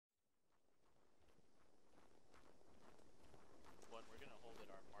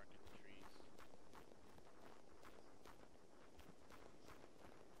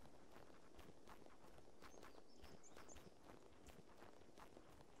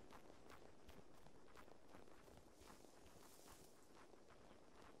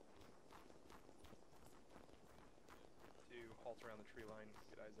around the tree line,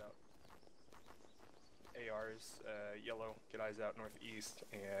 get eyes out. ARs, yellow, get eyes out northeast,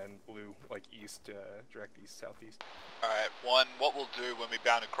 and blue, like east, direct east, southeast. Alright, 1, what we'll do when we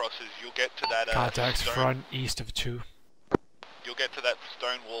bound across is you'll get to that contacts front east of 2. You'll get to that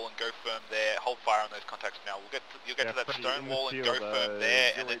stone wall and go firm there. Hold fire on those contacts now. You'll get to that stone wall and go firm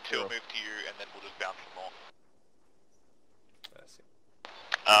there, and then 2 will move to you, and then we'll just bounce some more.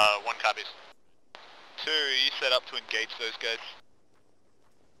 1 copies. 2, you set up to engage those guys?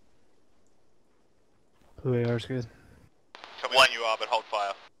 Blue AR's good. Tell me 1 you are, but hold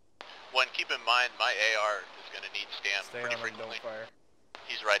fire. 1, keep in mind my AR is going to need stand pretty frequently. Don't fire.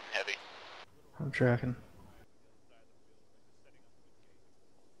 He's riding heavy. I'm tracking.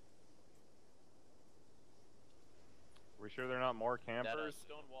 We sure they're not more campers?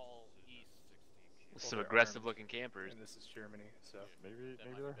 Stone wall east 16. Some aggressive looking campers. And this is Germany, so maybe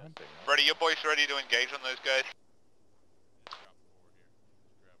they're hunting. Ready, your boys ready to engage on those guys?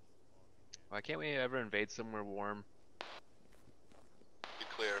 Why can't we ever invade somewhere warm? Be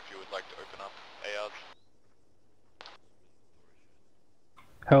clear if you would like to open up ARs.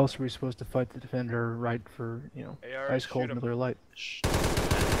 How else are we supposed to fight the defender right for, you know, AR, ice cold Miller Lite?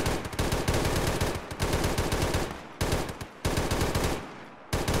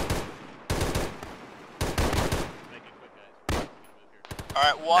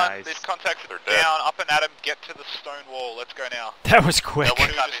 Alright, 1, these contacts are down, up and at him, get to the stone wall, let's go now. That was quick. No,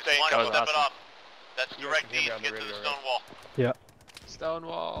 1 copy, 1 That was step it awesome. up. That's direct east, get to the stone wall. Yeah. Stone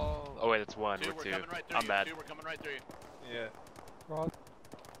wall. Oh wait, that's 1. 2, We're 2. coming right through I'm bad. 2, we're coming right through you. yeah. 1,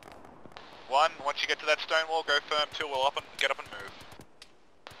 once you get to that stone wall, go firm. 2 will up and get up and move.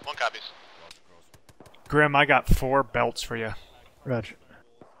 1 copies. Grim, I got 4 belts for you. Roger.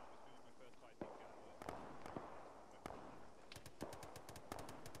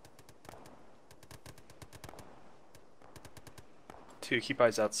 Two, keep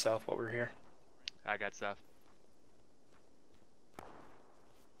eyes out south while we're here. I got stuff.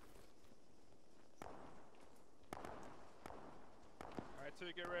 Alright, 2,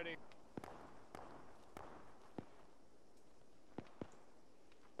 get ready.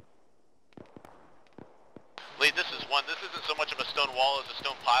 Lee, this is 1. This isn't so much of a stone wall as a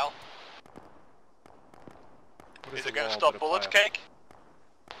stone pile. Is it going to stop bullets, Cake?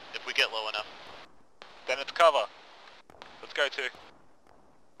 If we get low enough. Then it's cover. Let's go 2.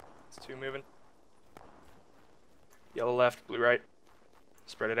 It's 2 moving. Yellow left, blue right.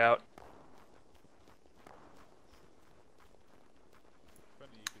 Spread it out.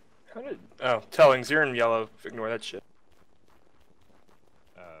 How did... Oh, tellings, you're in yellow. Ignore that shit.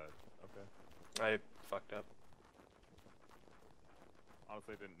 Okay. I fucked up.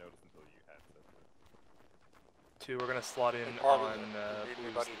 Honestly, I didn't notice until you had said that. 2, we're gonna slot in on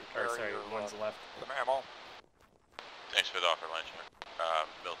blue's, or sorry, 1's left. Ammo. Thanks for the offer, Lancher.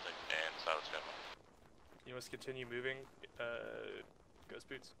 Milton and Silas Gunman. You want us to continue moving, Ghost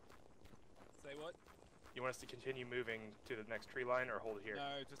Boots? Say what? You want us to continue moving to the next tree line or hold it here?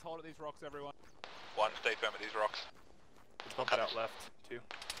 No, just hold at these rocks, everyone. 1, stay firm at these rocks. Bump it out left, 2.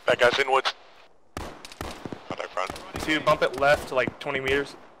 Bad guys inwards. Contact front. 2, bump it left to like 20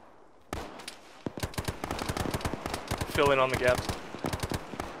 meters. Fill in on the gaps.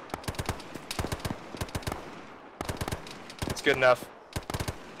 It's good enough.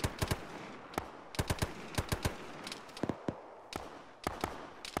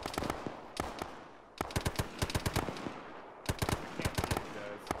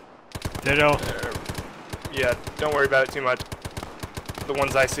 Ditto. Yeah, don't worry about it too much. The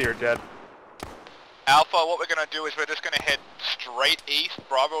ones I see are dead. Alpha, what we're going to do is we're just going to head straight east.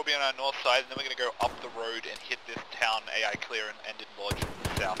 Bravo will be on our north side, and then we're going to go up the road and hit this town AI clear and end in lodge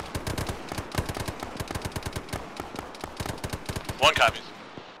south. 1 copies.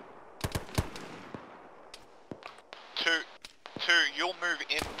 2, you'll move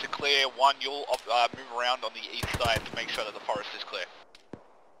in to clear. 1, you'll move around on the east side to make sure that the forest is clear.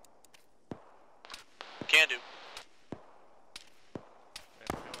 Can do.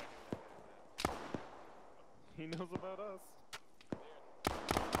 He knows about us.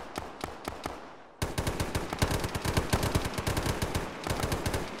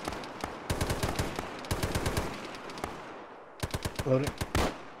 Loading. Maps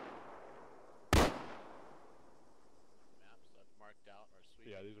I've marked out are sweet.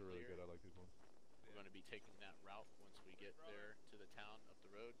 Yeah, these are really good. I like these ones. We're going to be taking that route once we get there to the town up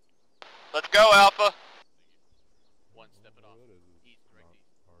the road. Let's go, Alpha. 1, step it off. East, direct east.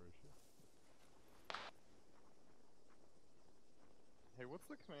 Our issue. Hey, what's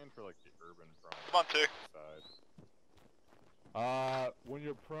the command for like the urban prone? Come on, 2. Side? When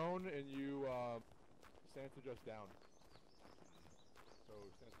you're prone and you stance adjust down.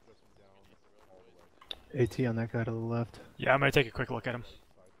 AT on that guy to the left. Yeah, I'm gonna take a quick look at him.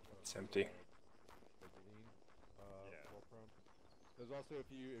 It's empty. There's also if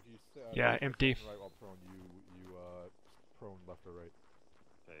you Yeah, empty. right while prone, you prone left or right.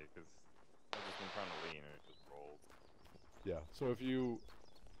 Okay, because I've just been trying to lean and it just rolls. Yeah. So if you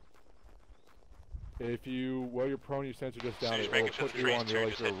while you're prone, you sensor just down. So It you're will making sure put the you train's on turned, your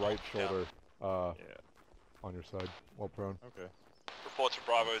just your head right down. shoulder. Yeah. On your side while prone. Okay. Reports from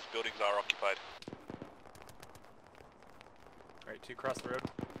Bravo's buildings are occupied. Alright, 2 cross the road.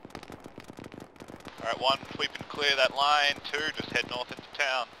 Alright, 1, sweep and clear that line. 2, just head north into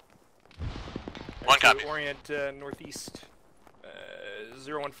town. One copy. Orient northeast.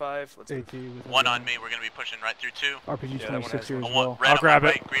 015. Let's AT with One on me, we're gonna be pushing right through 2. RPG Yeah, that one 26 has here as I well. want red I'll on grab my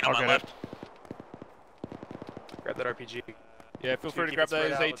it. right, green I'll on my get it. left. grab that RPG. Yeah, feel free to keep grab it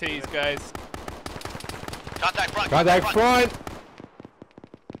spread those out, let's do ATs, it. guys. Contact front! Contact front.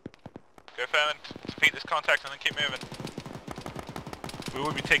 Go firm and defeat this contact and then keep moving. We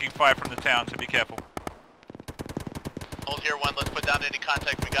will be taking fire from the town, so be careful. Hold here 1, let's put down any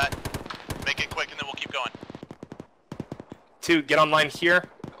contact we got. Make it quick and then we'll keep going. 2, get online here.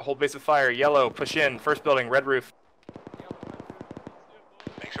 Hold base of fire. Yellow, push in. First building, red roof.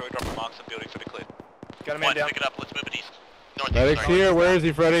 Make sure we drop the marks on buildings that are cleared. Got a man 1, down. pick it up, let's move it east. Northeast, Medic's sorry. here. Where is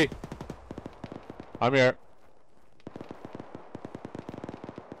he, Freddy? I'm here.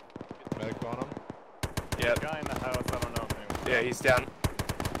 Medic's on him. Yep. Guy in the house. I don't know his name. Yeah, he's down.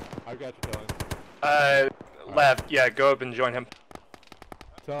 I've got you, Talon. Left. Yeah, go up and join him.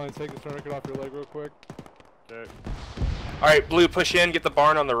 Talon, take the tourniquet off your leg real quick. Okay. Alright, blue, push in. Get the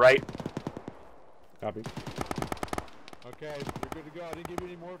barn on the right. Copy. Okay, you're good to go. I didn't give you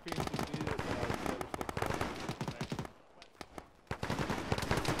any morphine, so you need it.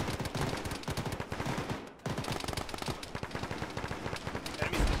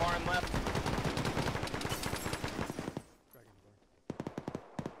 Enemies in the barn left.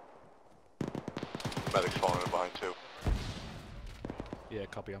 Medic's falling in behind too. Yeah,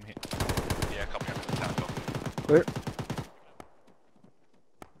 copy, I'm here. Yeah, copy on the town. Go. Clear.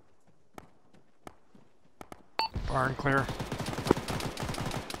 Barn clear.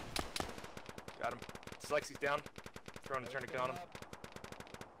 Got him. Slexi's down. Throwing a tourniquet on him.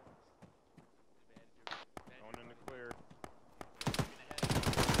 Going in the clear.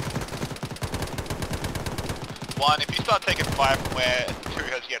 1, if you start taking fire from where 2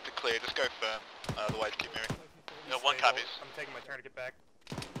 has yet to clear, just go firm. Otherwise, keep moving. No, 1 Stay, copies. I'm taking my tournament back.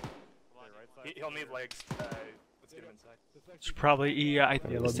 He'll need legs. Let's get him inside. It's probably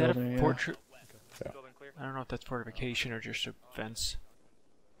Yellow is that a building, yeah. fortress? Building clear. I don't know if that's fortification or just a fence.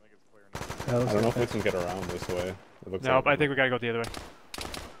 I don't know if we can get around this way. It looks No, but I think we gotta go the other way.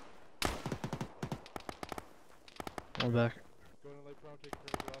 One back. Go in and lay prone, take your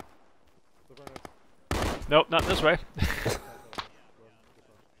tourniquet off. Silver, Nope, not this way.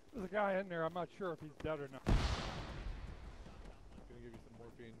 There's a guy in there. I'm not sure if he's dead or not. gonna give you some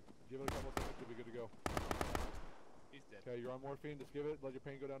morphine. Give it a couple seconds, you'll be good to go. He's dead. Okay, you're on morphine. Just give it. Let your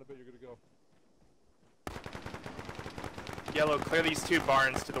pain go down a bit. You're good to go. Yellow, clear these 2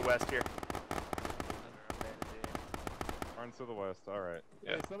 barns to the west here. Barns to the west. All right.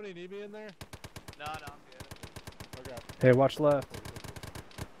 Yeah. Hey, somebody need me in there? No, I'm good. Okay. Hey, watch left.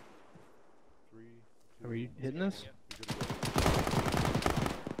 3, Are we hitting this?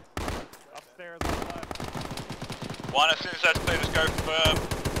 Upstairs on the left. 1, as soon as that's clear, just go firm.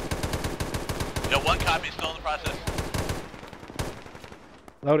 Yeah, 1 copy, still in the process.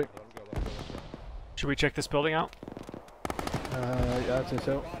 Loading. Let him go. Let him go. Let him go. Should we check this building out? Yeah, I'd say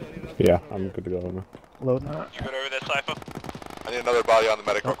so. Yeah, I'm good to go now. Loading. You good over there, Cypher? I need another body on the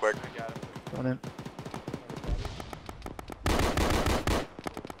medic real quick. I got him. Going in.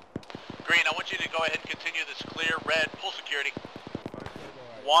 Green, I want you to go ahead and continue this clear. Red, full security.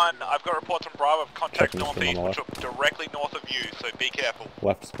 1, I've got reports from Bravo of contacts Checking this from northeast, on the which are directly north of you, so be careful.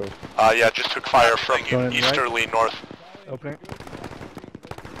 Left square. Yeah, just took fire from Going right. easterly north. Opening.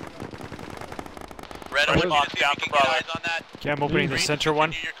 Red, I want you Box to see down if you for can get Bravo. eyes on that. Okay, I'm opening the Green, center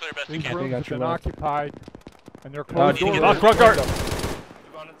one. continue your clear best you These can. rooms got have you, been Will. occupied, and they're closed Need to doors. get lock guard. Move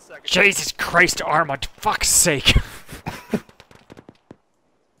on to the second. Jesus Christ, Arma, fuck's sake.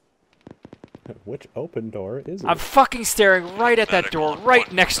 Which open door is it? I'm fucking staring right at that door,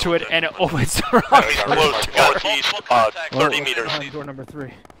 right next to it, and it opens around. Close to northeast, 30 meters. Behind door number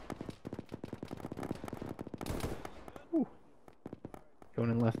 3. Ooh.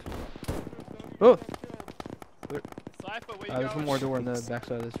 Going in left. Oh! Cypher, where you There's going? one more door in the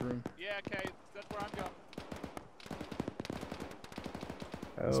backside of this room. Yeah, okay, that's where I'm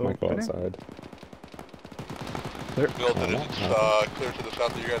going. Oh, outside. Clear. Milton, it's clear to the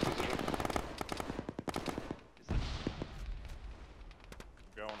south of your guys' position.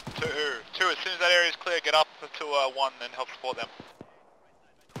 Going. Two, as soon as that area is clear, get up to 1 and help support them.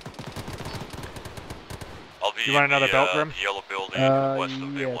 I'll be You want another belt, Grim? yellow building west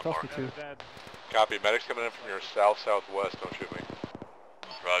of yeah, A1 toss bar. me two. Copy, medics coming in from your south-southwest, don't shoot me.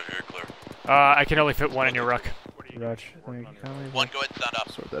 Roger, you're clear. I can only fit one in your ruck. Raj, thank you. One, go ahead and stand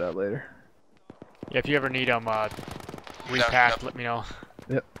up. Sort that out later. Yeah, if you ever need them repacked, let me know.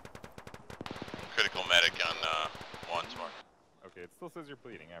 Yep. Critical medic on 1 smart. Okay, it still says you're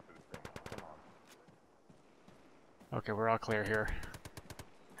bleeding after this thing. Come on. Okay, we're all clear here.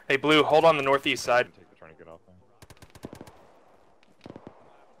 Hey, Blue, hold on the northeast side. Take the tourniquet off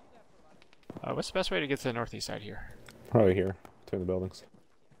then. What's the best way to get to the northeast side here? Probably here, between the buildings.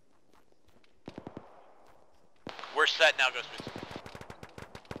 We're set now, Ghost Boots.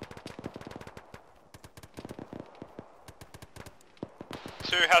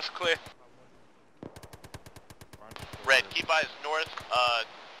 Two, house clear. Red, keep eyes north,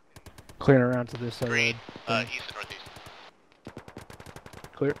 Clearing around to this side. green, east and northeast.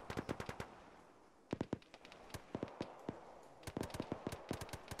 Clear.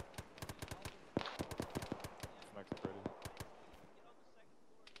 Next ready.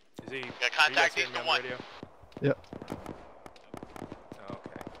 Is he? Got contact are you guys hearing east me to on 1. the radio? Yep. Oh,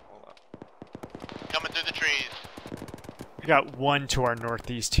 okay, hold up. Coming through the trees. We got one to our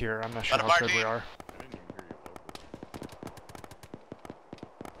northeast here. I'm not sure Got a how good we Martin. are. I didn't even hear you vocals.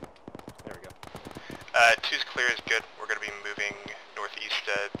 There we go. 2's clear is good. We're going to be moving northeast.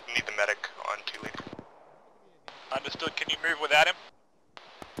 Need the medic on 2 lead. Understood. Can you move without him?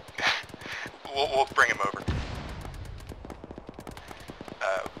 we'll bring him over.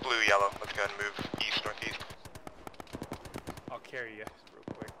 Blue, yellow. Let's go ahead and move east, northeast. I'll carry you real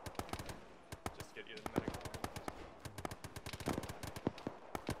quick. Just get you to the medic.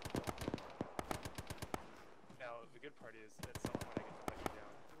 Now, the good part is at some point I get to let you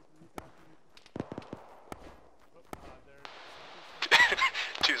down.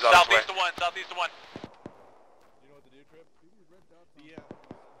 Two's on Southeast to 1, southeast to 1.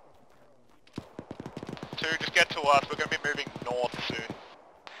 Two, just get to us. We're going to be moving north soon.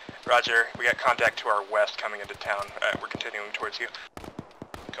 Roger, we got contact to our west coming into town. We're continuing towards you.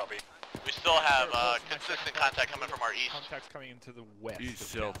 Copy. We still have consistent contact coming from our east. Contacts coming into the west. East,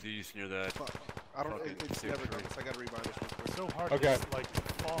 southeast, near that. I don't. It's never done this. I gotta rewind this real quick. It's so hard Okay. to like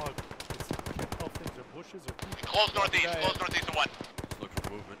fog. It's, you can't tell if things are bushes or people. Close northeast to 1. Look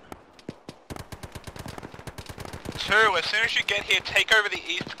for movement. Two, as soon as you get here, take over the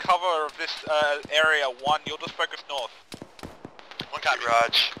east cover of this area. 1, you'll just focus north. 1 copy.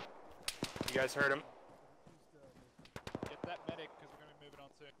 Raj. You guys heard him? Get that medic because we're going to be moving on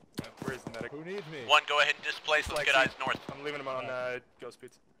soon. Where's the medic? Who needs me? 1, go ahead and displace. Let's get eyes north. I'm leaving him on Ghost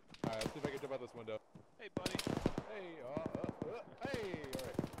Boots. Alright, let's see if I can jump out this window. Hey, buddy. Hey, hey,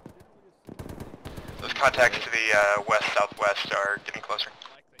 alright. Those contacts to the west-southwest are getting closer.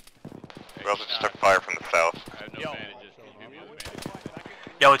 We also just took fire from the south. I have no bandages. Can you give me other bandages?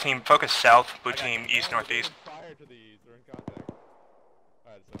 Yellow team, focus south. Blue team, east-northeast. Fire to the east, they're in contact.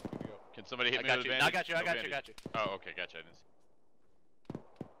 Alright, so here we go. Can somebody hit I me got with a you. bandage? I got you. I No got you. I bandage. got you. Oh, okay, gotcha. I didn't see.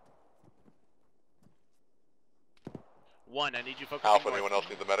 1, I need you focusing Alpha, north. anyone else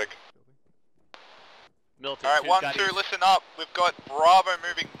need the medic? Milton, Alright, 1, 2, listen up. We've got Bravo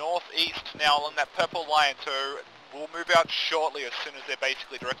moving northeast now along that purple line, so we'll move out shortly as soon as they're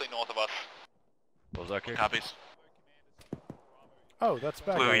basically directly north of us. Bozaki. Copies. Oh, that's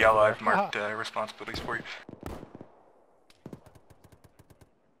back. Blue, yellow, I've marked responsibilities for you.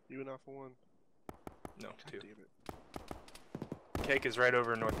 You and Alpha 1. No, 2. Damn it. Cake is right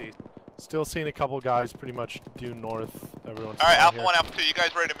over northeast. Still seeing a couple guys pretty much due north. Everyone's Alright, down Alpha here. 1, Alpha 2, you guys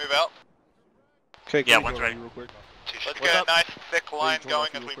ready to move out? Okay, Yeah, go one's ahead, ready. real quick. Let's get a nice thick line Please, hold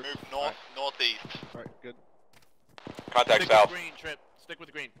going on as we real quick. move northeast. Alright, good. Contact Stick south. with green, Trip. Stick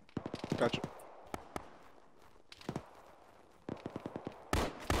with green. Gotcha.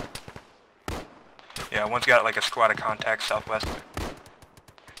 Yeah, one's got like a squad of contacts southwest.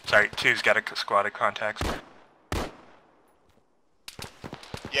 Sorry, 2's got a squad of contacts.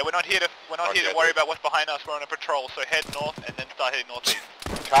 Yeah, we're not here to worry about what's behind us. We're on a patrol, so head north and then start heading northeast.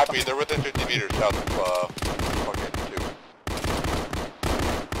 Copy, they're within 50 meters south of, fucking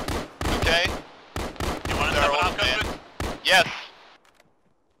 2. Okay? You want to step it off, Ghost? Yes.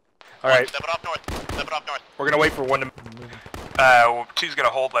 Alright, Step it off north. Step it off north. we're gonna wait for 1 to... 2's gonna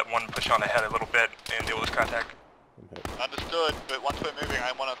hold, let 1 push on ahead a little bit and deal with his contact. Understood, but once we're moving,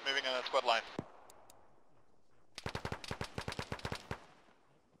 I want us moving in a squad line.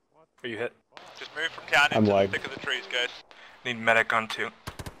 Are you hit? Just move from Down I'm into the lagged. thick of the trees, guys. Need medic on 2.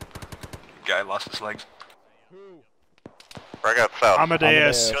 Guy lost his legs. Frag out south.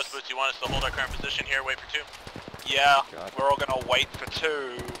 Amadeus. Ghost Boots, you want us to hold our current position here, wait for 2? Yeah, we're all gonna wait for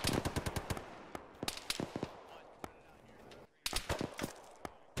 2.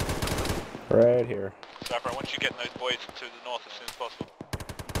 Right here. Cypher, I want you getting those boys to the north as soon as possible.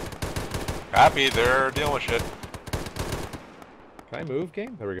 Copy, they're dealing with shit. Can I move,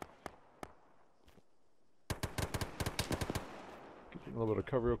 game? There we go. Get you a little bit of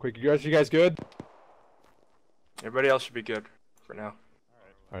cover real quick. You guys good? Everybody else should be good for now.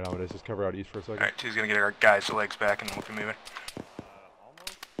 Alright, I'm gonna just cover out east for a second. Alright, 2's gonna get our guys' legs back and we'll be moving.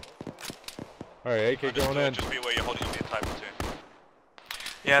 Alright, AK going in. Just be aware you're holding the entire platoon.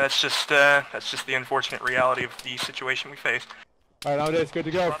 Yeah, that's just the unfortunate reality of the situation we faced. Alright, Amadeus, good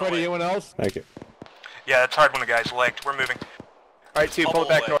to go. Run Freddy, away. anyone else? Thank you. Yeah, it's hard when a guy's legged. We're moving. Alright, 2, pull it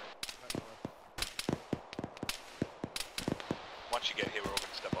back north. Once you get here, we're all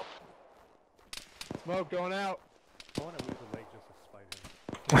gonna step up. Smoke going out. I want to lose a leg just to spite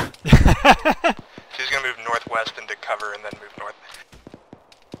him. She's gonna move northwest into cover and then move north.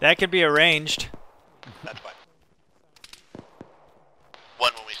 That could be arranged. That's fine.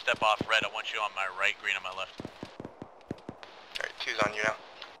 1, when we step off red, I want you on my right, green on my left. Alright, 2's on you now.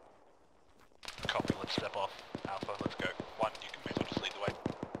 Copy, let's step off. Alpha, let's go. 1, you can may as well just lead the way.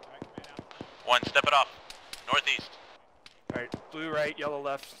 1, step it off. Northeast. Alright, blue right, yellow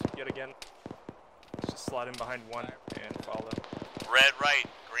left, yet again. Let's just slide in behind 1 and follow. Red right,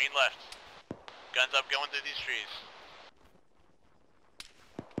 green left. Guns up going through these trees.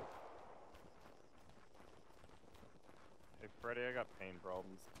 Hey Freddy, I got pain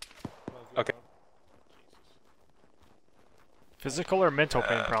problems. Okay. Physical or mental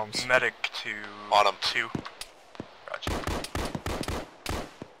pain problems? Medic to On 'em. 2. Gotcha.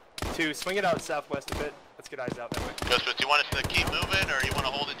 2, swing it out southwest a bit. Let's get eyes out that way. Ghost Boots, you want us to keep moving or you want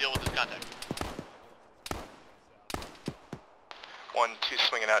to hold and deal with this contact? 1, 2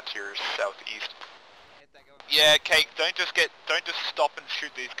 swinging out to your southeast. Yeah, Cake, don't just stop and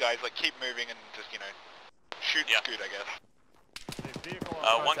shoot these guys, like keep moving and just, shoot and scoot, I guess. Hey, vehicle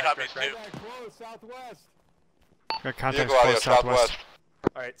on 1 copies 2. Close, southwest. Got contacts Vehicle audio close southwest.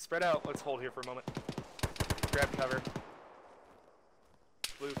 Alright, spread out. Let's hold here for a moment. Grab cover.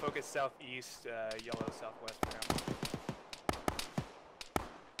 Blue focus southeast, yellow southwest for now.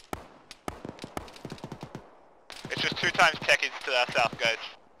 It's just 2 times techies to our south, guys.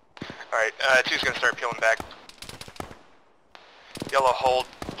 Alright, 2's gonna start peeling back. Yellow hold,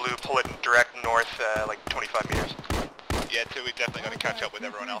 blue pull it direct north, like 25 meters. Yeah, 2, we definitely gotta catch up with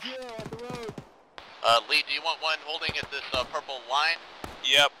everyone else. Lee, do you want 1 holding at this purple line?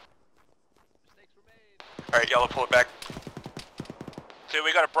 Yep. Alright, yellow pull it back. 2,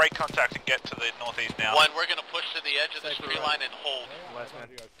 we gotta break contact and get to the northeast now. 1, we're gonna push to the edge of this tree line and hold. Last man.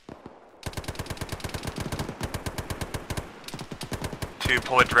 2,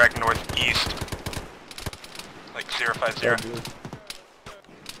 pull it direct northeast. Like 050.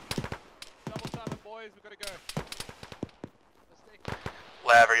 Double time, boys, we gotta go.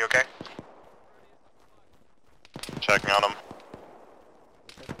 Lav, are you okay? Checking on them.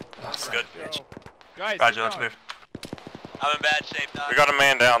 That's good. Guys, Roger, let's move. I'm in bad shape now. We got a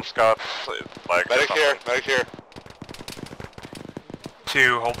man down, Scott. Like, medic here, medic here.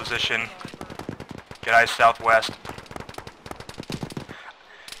 2, hold position. Get eyes southwest.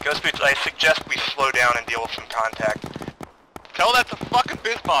 Ghost Boots, I suggest we slow down and deal with some contact. Tell that to fucking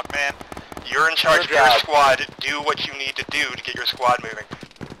Bismarck, man. You're in charge of your squad. Do what you need to do to get your squad moving.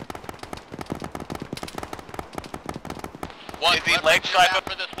 1, Is he reference leg your side map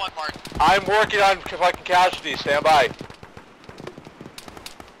for this 1 mark. I'm working on collecting casualties, stand by.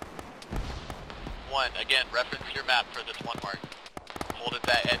 1, again, reference your map for this 1 mark. Hold at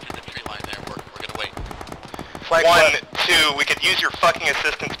that edge of the tree line there. We're gonna wait. Flag 1, 2, we could use your fucking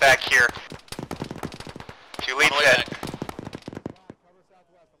assistance back here. 2 lead On the way set. back.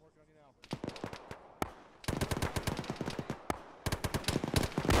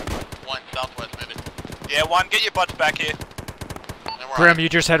 1, southwest moving. Yeah, 1, get your butts back here. And we're Grim, on. you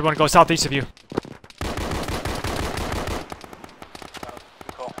just had 1 go southeast of you. Good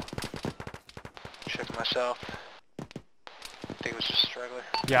call. Check myself. I think it was just a straggler.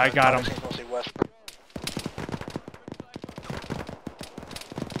 Yeah, I got him. Mostly west.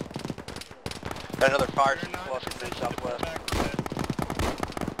 Got another fire from close to the southwest.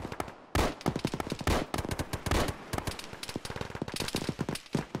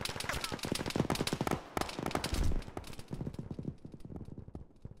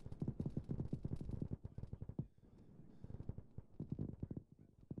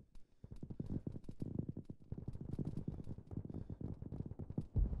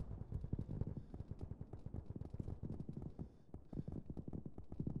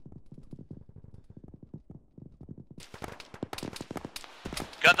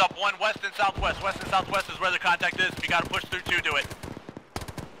 Guns up 1 west and southwest. West and southwest is where the contact is. If you gotta push through 2, do it.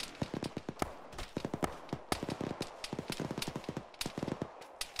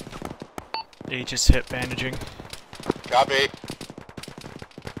 They just hit bandaging. Copy.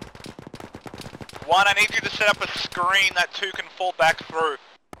 1, I need you to set up a screen that 2 can fall back through.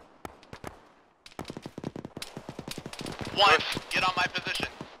 1, get on my position.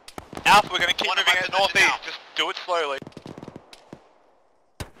 Alpha, we're gonna keep One in moving my it position northeast. now. Just do it slowly.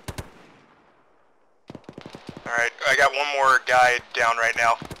 Alright, I got one more guy down right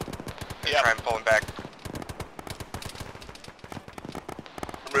now. Yep. Try and pull him back.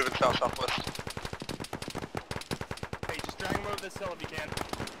 We're moving south-southwest. Hey, just drag him over this hill if you can.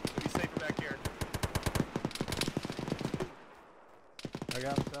 It'll be safer back here. I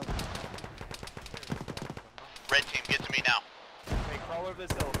got him. Red team, get to me now. Hey, crawl over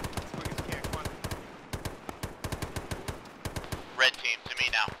this hill as quick as you can. Come on. Red team, to me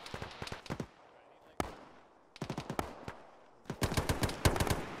now.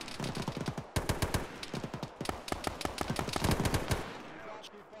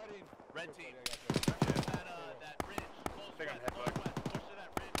 Red team. That ridge. Think I'm headbutt. Push to that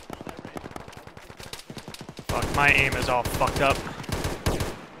ridge. Push that ridge. Fuck, my aim is all fucked up.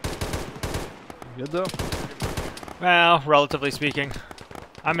 Good though? Well, relatively speaking.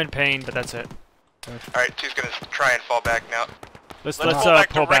 I'm in pain, but that's it. Alright, 2's gonna try and fall back now. Let's Pull back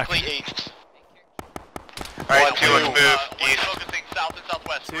pull directly back. east. Alright, 2, let's move One east. focusing south and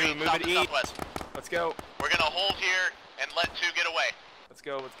southwest. 2, Green, move south it and east. southwest. Let's go. We're gonna hold here and let 2 get away. Let's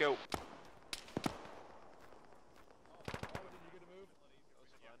go. Let's go.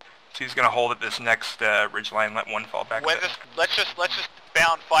 2's gonna hold at this next ridge line, let 1 fall back. When this, let's just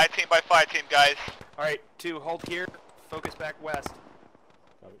bound fire team by fire team, guys. All right, 2, hold here. Focus back west.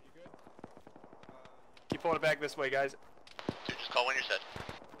 Keep pulling it back this way, guys. 2, just call when you're set.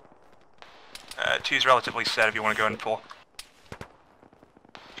 2's relatively set if you want to go and pull.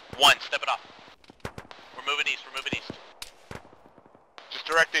 1, step it off. We're moving east. We're moving east. Just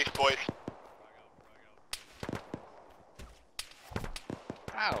direct east, boys.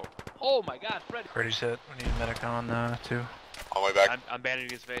 Ow. Oh my god, Fred. Freddy's hit. We need a medic on 2. On the way back. I'm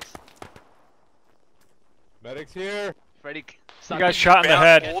bandaging his face. Medics here. Freddy, You got shot in the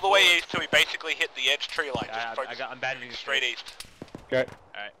Bound head. all the way east till we basically hit the edge tree line. Just focus I'm bandaging his straight face. east. Okay.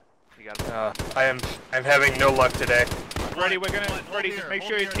 Alright. You got it. I'm having no luck today. Freddy, we're gonna. Hold Freddy, here, just make hold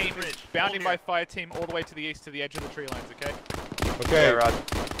sure here your at this team is ridge. bounding Hold by fire team all the way to the east to the edge of the tree lines. Okay. Okay. Rod.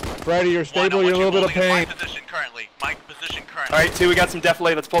 Freddy, you're 1, stable. I You're a want little bit of you holding pain. in my position currently. My position currently. All right, 2, we got some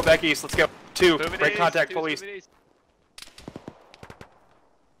defilade. Let's pull back east. Let's go. 2, Moving break east, contact, two, full moving east. east.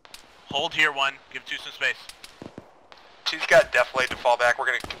 Hold here, 1. Give 2 some space. 2's got defilade to fall back. We're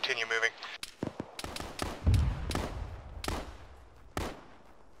gonna continue moving.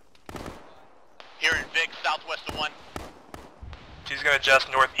 Here in Vic, southwest of 1. 2's gonna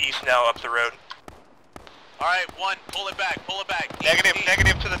adjust northeast now up the road. Alright, 1, pull it back, pull it back. East, Negative, east.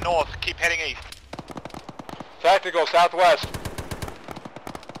 negative to the north. Keep heading east. Tactical, southwest.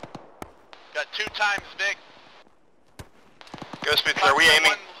 Got 2 times, Vic. Ghost Boots, are we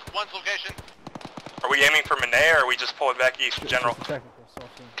aiming? One's location. Are we aiming for Monet or are we just pulling back east in general?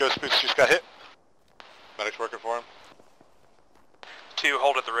 Ghost Boots just got hit. Medic's working for him. 2,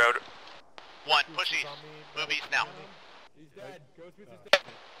 hold at the road. 1, push east. Move east now.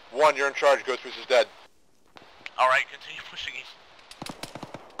 1, you're in charge. Ghost Boots is dead. Alright, continue pushing east.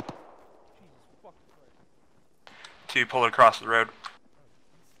 2, pull it across the road.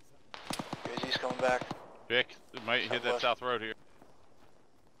 Guys, east coming back. Vic, it might hit that south road here.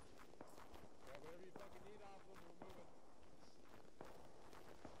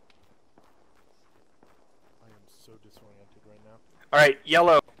 I am so disoriented right now. All right,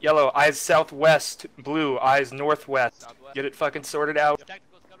 yellow, eyes southwest. Blue, eyes northwest. Get it fucking sorted out.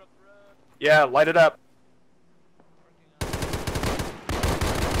 Yeah, light it up.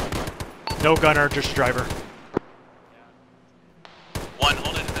 No gunner, just driver. 1,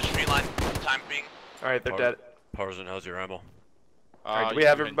 hold it in the tree line for the time being. All right, they're dead. Tarzan, how's your ammo? Alright, do we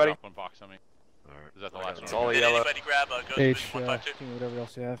have everybody? One box on me. Alright. Is that the last It's one? all Did yellow. anybody grab a Ghost H, Boost 152? whatever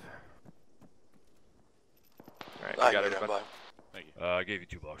else you have. Alright, I we got can everybody. Thank you. I gave you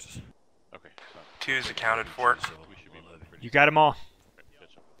 2 boxes. Okay. So 2's accounted for. So, we should be moving. You got them all. Catch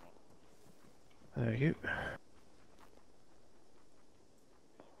up with one. There you.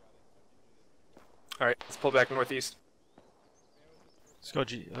 All right, let's pull back northeast.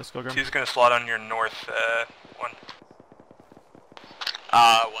 Let's go, Grim. 2's gonna slot on your north 1.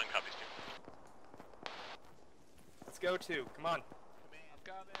 1 copies 2. Let's go 2. Come on.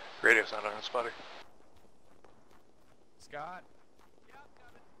 Radio's not on, spotty. Scott?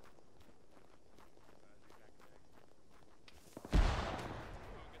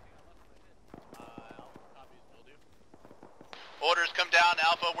 Orders come down,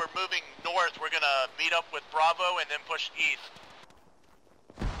 Alpha. We're moving north. We're gonna meet up with Bravo and then push east.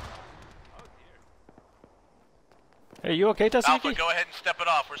 Hey, you okay, Tasiki? Alpha, go ahead and step it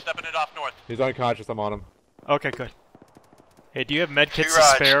off. We're stepping it off north. He's unconscious. I'm on him. Okay, good. Hey, do you have med kits to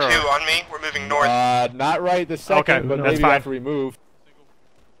Raj, spare? two Or? on me. We're moving north. Not right this second, Okay, but that's maybe fine. after we move.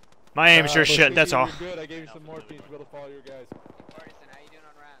 My aim's your but shit, that's all. You're good. I gave you some morphine to be able to follow your guys. Morrison, how you doing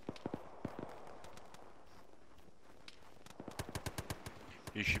on round?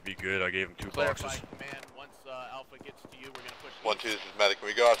 He should be good. I gave him 2 Clarify, boxes. command. Once Alpha gets to you, we're gonna push. 1-2, this is medic. When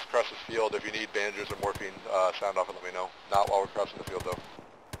we go out across this field, if you need bandages or morphine, sound off and let me know. Not while we're crossing the field, though.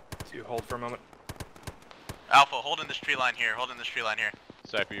 Two, hold for a moment. Alpha, hold in this tree line here. Hold in this tree line here.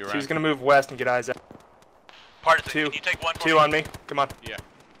 Cypher, you're Two's gonna move west and get eyes out. Partisan, Two. can you take one for Two me? on me. Come on. Yeah.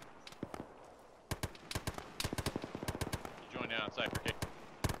 Join down, Cypher. Okay.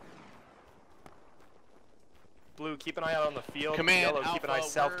 Blue, keep an eye out on the field. Command, Yellow, keep an eye Alpha,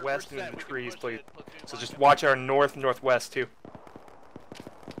 southwest we're and in set. the We can trees, push please. it. Platoon So line just up. watch our north, northwest too.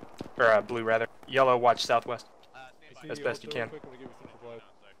 Or blue rather. Yellow, watch southwest. Stand by. As best you can.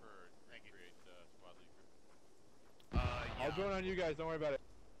 I'll join on you guys. Don't worry about it.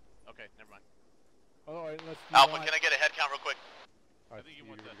 Okay, never mind. Oh, unless you Alpha, want... can I get a head count real quick? I think you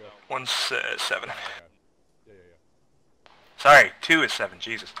want that. 1-7. Yeah. Sorry, 2 is 7.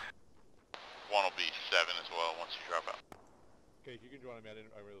 Jesus. 1 will be 7 as well once you drop out. Okay, you can join me. I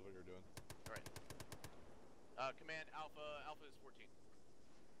didn't realize what you were doing. Alright. Command, Alpha is 14.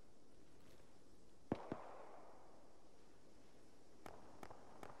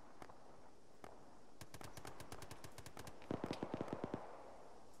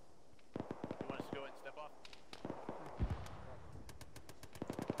 You want us to go ahead and step off?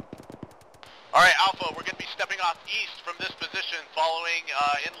 Alright, Alpha, we're gonna be stepping off east from this position, following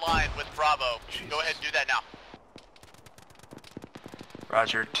in line with Bravo. Go ahead and do that now.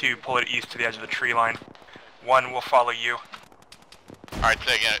 Roger, 2, pull it east to the edge of the tree line. 1 will follow you. Alright,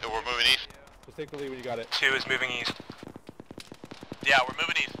 say again, we're moving east. Just take the lead when you got it. 2 is moving east. Yeah, we're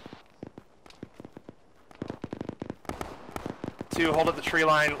moving east. 2, hold at the tree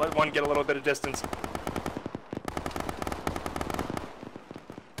line. Let 1 get a little bit of distance.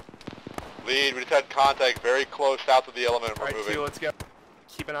 Lead, we just had contact very close south of the element. We're Alright, moving. 2, let's go.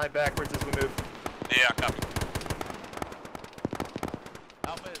 Keep an eye backwards as we move. Yeah, copy.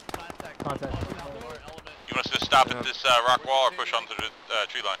 Alpha is contact. Contact. Element. You want us to stop at this rock wall or push onto the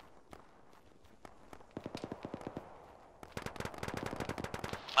tree line?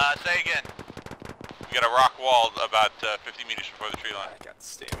 Say again. We got a rock wall about 50 meters before the tree line. I got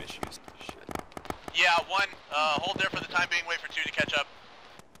stam issues. Shit. Yeah, 1, hold there for the time being, wait for 2 to catch up.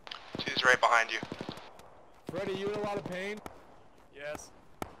 2's right behind you. Freddie, you in a lot of pain? Yes.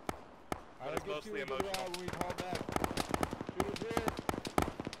 I'll it's get mostly you emotional. when we call back. Shooters here.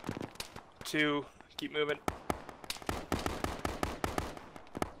 2, keep moving.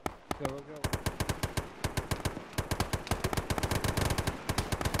 Go.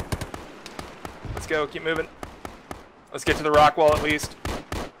 Let's go, keep moving. Let's get to the rock wall at least.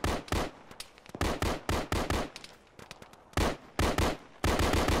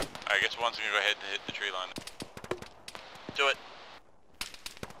 I guess one's gonna go ahead and hit the tree line. Do it.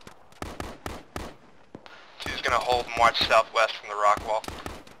 2's gonna hold and watch southwest from the rock wall.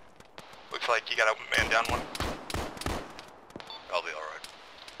 Looks like you got a man down 1. I'll be alright.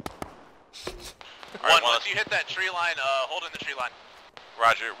 One, once you hit that tree line, hold in the tree line.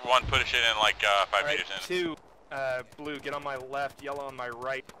 Roger, 1 push it in like 5 Alright, meters in. 2, blue, get on my left, yellow on my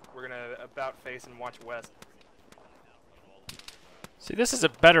right. We're gonna about face and watch west. See, this is a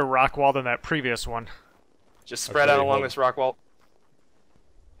better rock wall than that previous one. Just spread out along this rock wall.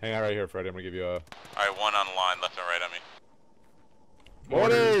 Hang out right here, Freddie. I'm gonna give you a... Alright, 1 on the line, left and right on me.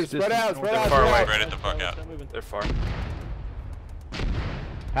 Mortars! Spread out, spread out, far spread away. out! Spread it the fuck out. They're far.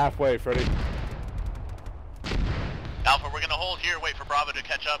 Halfway, Freddie. Alpha, we're gonna hold here, wait for Bravo to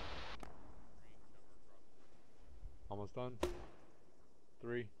catch up. Almost done.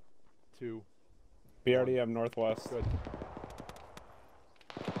 3, 2. BRDM northwest. Good.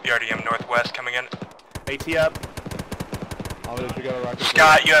 BRDM northwest coming in. AT up. I'll let you get a rocket.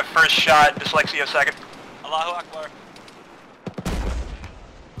 Scott, you have first shot. Dyslexia second. Allahu Akbar.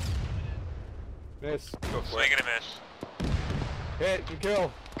 Miss. Go for Swing it. and a miss. Hit and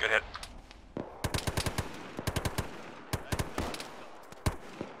kill. Good hit.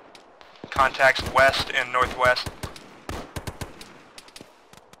 Contacts west and northwest.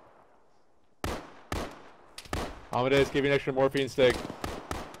 Amadeus, give you an extra morphine stick.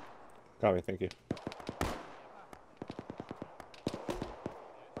 Copy, thank you.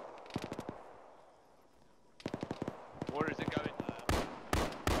 Orders incoming.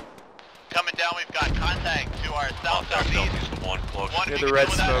 Coming down, we've got contact to our south-southeast. One close. Near the red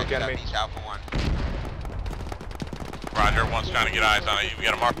smoke, enemy. Alpha 1. Roger, one's trying to get eyes on it. We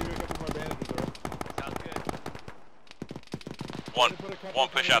got a mark. Sounds good. One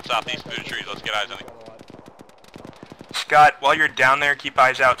push out southeast through the trees. Let's get eyes on it. Scott, while you're down there, keep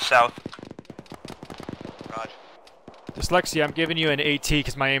eyes out south. Roger. Dyslexia, I'm giving you an AT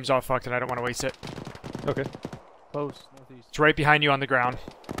because my aim's all fucked and I don't want to waste it. Okay. Close, northeast. It's right behind you on the ground.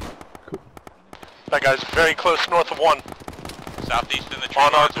 That guy's very close north of 1. Southeast in the tree.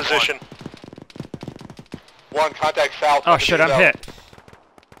 On our position. 1, contact south. Oh shit, I'm hit.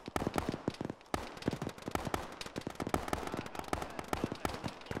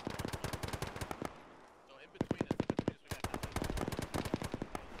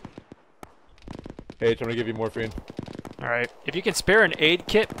 Hey, I'm gonna give you morphine. Alright, if you can spare an aid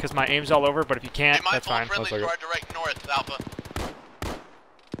kit, because my aim's all over, but if you can't, that's fine. Friendly to our direct north, Alpha.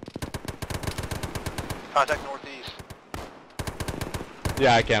 Contact northeast.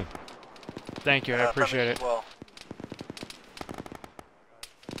 Yeah, I can. Thank you, I appreciate it. Well.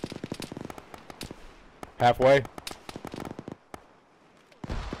 Halfway.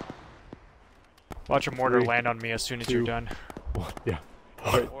 Watch a mortar 3, land on me as soon as you're 2, done. 1, yeah.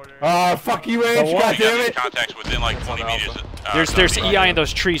 Ah, fuck you, H, goddammit! Contacts within like 20 meters. There's EI in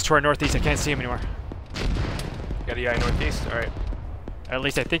those trees to our northeast, I can't see him anymore. Got EI northeast? Alright. At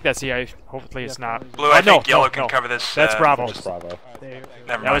least I think that's EI, hopefully it's not. Blue, I think yellow can cover this. That's Bravo. That's Bravo.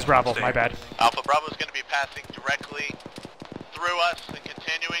 Never That was mind. Bravo, my bad. Alpha Bravo's going to be passing directly through us and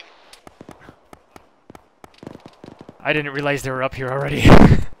continuing. I didn't realize they were up here already. Be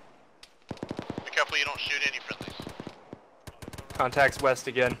careful you don't shoot any friendlies. Contacts west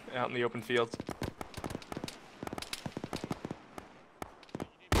again, out in the open fields.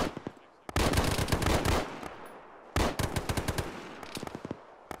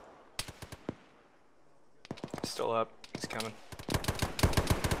 Still up. He's coming.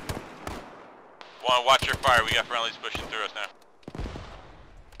 Wanna watch your fire. We got friendlies pushing through us now.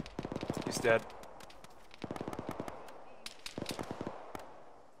 He's dead.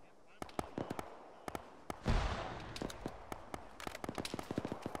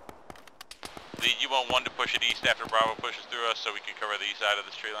 Lee, you want one to push it east after Bravo pushes through us so we can cover the east side of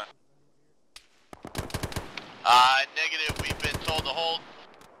this tree line? Negative. We've been told to hold,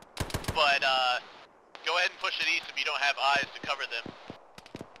 but go ahead and push it east if you don't have eyes to cover them.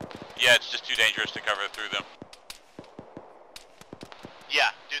 Yeah, it's just too dangerous to cover through them.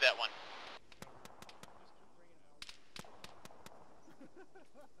 Yeah, do that one.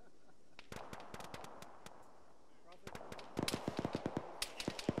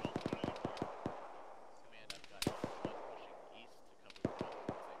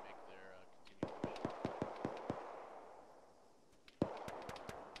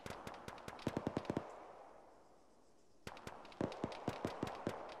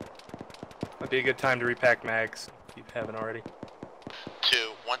 Might be a good time to repack mags, if you haven't already.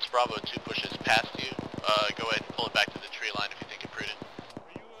 2. Once Bravo 2 pushes past you, go ahead and pull it back to the tree line if you think it prudent.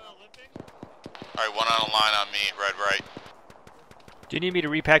 Alright, one on a line on me, red right. Do you need me to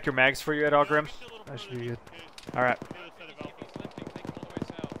repack your mags for you at all, Grim? That should be good. Alright.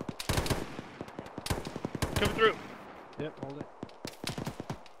 Coming through. Yep, hold it.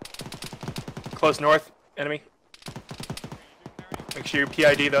 Close north, enemy. Make sure you're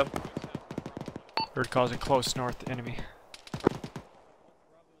PID though. Bird calls it close north enemy.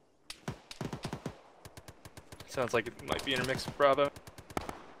 Sounds like it might be intermixed with Bravo.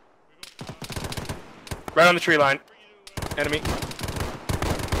 Right on the tree line. Enemy.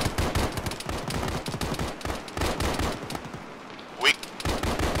 Weak.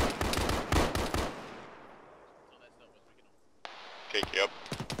 Okay, yep.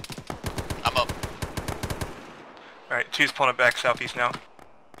 I'm up. Alright, 2's pulling it back southeast now.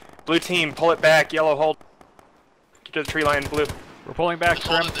 Blue team, pull it back. Yellow, hold. Get to the tree line, blue. We're pulling back, Just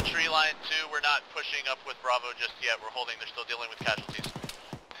Grim. holding the tree line 2. We're not pushing up with Bravo just yet. We're holding. They're still dealing with casualties.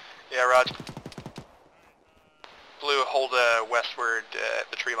 Yeah, Rod. Blue, hold westward at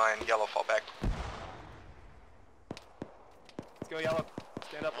the tree line. Yellow, fall back. Let's go, yellow.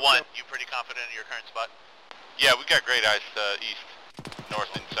 Stand up. 1. You pretty confident in your current spot? Yeah, we got great eyes east, north,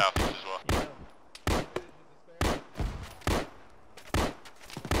 and southeast as well.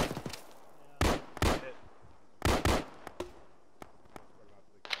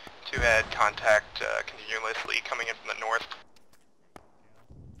 2 had contact continuously coming in from the north.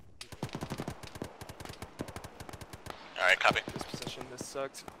 Copy. This position, this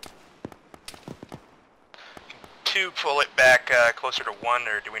sucks. 2, pull it back closer to 1,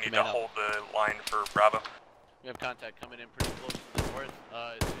 or do we need to Command hold the line for Bravo? We have contact coming in pretty close to the north.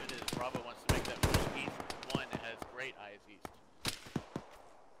 As soon as Bravo wants to make that push east, 1 has great eyes east.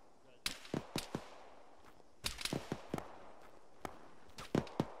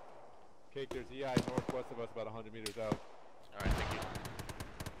 Cake, there's EI northwest of us about 100 meters out. Alright, thank you.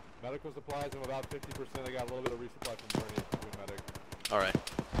 Medical supplies, I'm about 50%. I got a little bit of resupply from Bernie doing medic. Alright.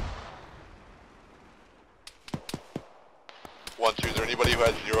 1-2, is there anybody who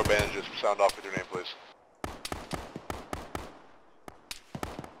has 0 bandages? Sound off with your name, please.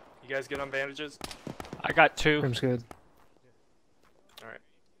 You guys get on bandages? I got 2. Room's good. Alright.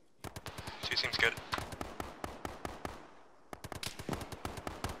 2 seems good.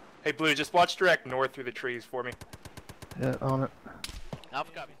 Hey, Blue, just watch direct north through the trees for me. Yeah, on it.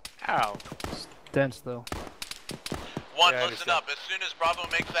 Alpha copy. Ow. It's dense though. 1, Yeah, I listen understand. up. As soon as Bravo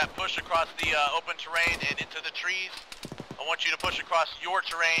makes that push across the open terrain and into the trees, I want you to push across your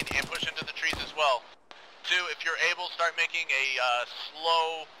terrain and push into the trees as well. 2, if you're able, start making a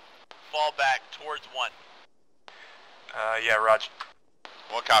slow fall back towards 1. Yeah, Raj.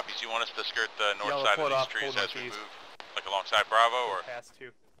 1 copies. You want us to skirt the north Yellow, side pull of it these off, trees pull as we northeast. move? Like alongside Bravo, or? Past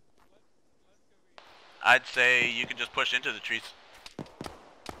 2. I'd say you can just push into the trees.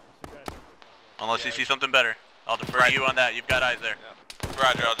 Unless you see something better. I'll defer to you on that. You've got eyes there. Yeah.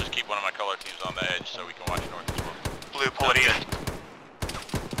 Roger, I'll just keep one of my color teams on the edge so we can watch north as well. Blue, pull it east.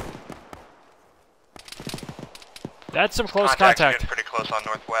 That's some close Contact's contact. getting pretty close on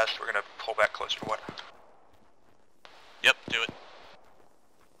northwest. We're gonna pull back closer to 1. Yep, do it.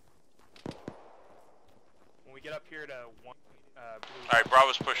 When we get up here to 1, Blue... Alright,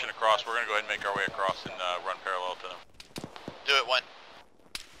 Bravo's pushing across. We're gonna go ahead and make our way across and run parallel to them. Do it, 1.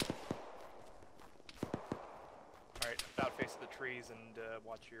 Alright, about face the trees and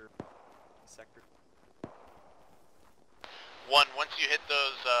watch your sector. 1, once you hit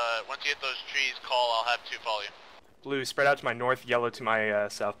those trees, call. I'll have 2 follow you. Blue, spread out to my north, yellow to my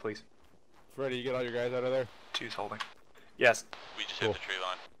south, please. Freddy, you get all your guys out of there? 2's holding. Yes. We just hit the tree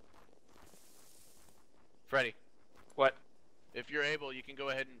line. Freddy, What? if you're able, you can go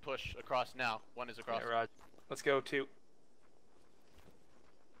ahead and push across now. 1 is across. Yeah, Raj. Let's go, 2.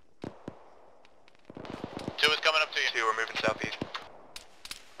 2 is coming up to you. 2, we're moving southeast.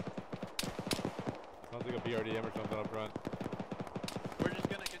 Sounds like a BRDM or something up front. We're just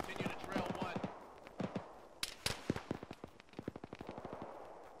gonna continue to trail 1.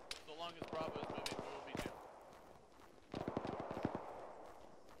 So long as Bravo is moving, we will be 2.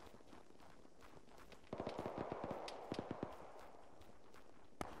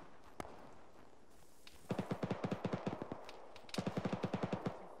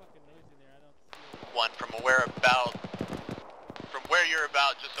 One from where you're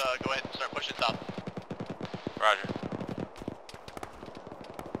about, just go ahead and start pushing south. Roger.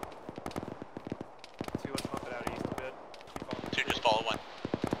 2, let's pump it out east a bit. 2, just follow 1.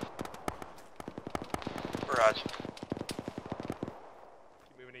 Raj.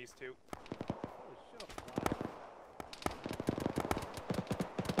 Keep moving east, 2.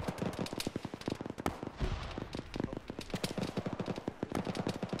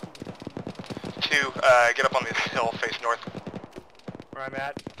 Get up on this hill, face north. Where I'm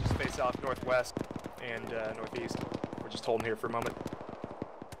at, just face off northwest and northeast. We're just holding here for a moment.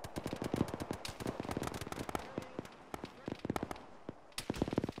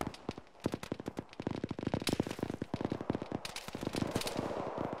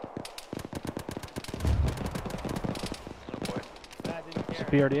 It's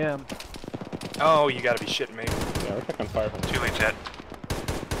BRDM. Oh, you gotta be shitting me. Yeah, we're on fire. 2 leads dead.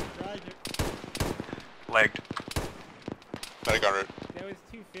 Legged. Medic en route. That was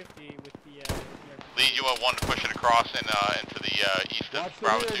 250 with the, Lead, you want 1 to push it across and into the east of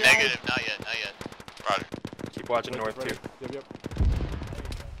Bravo 2. Negative, not yet, not yet. Roger. Keep watching north, too. Yep, yep.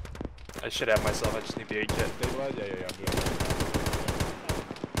 I should have myself, I just need the 8 kit. Stabilize? Yeah, I'm doing it.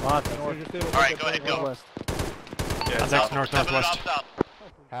 Lots of north. Alright, go ahead, go. West. Yeah, Contact south. north Stepping it northwest. off south.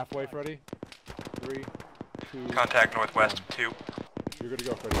 Halfway, Freddy. 3, 2, Contact northwest, 2. You're good to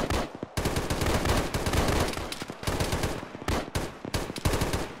go, Freddy.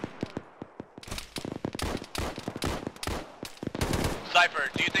 Cypher,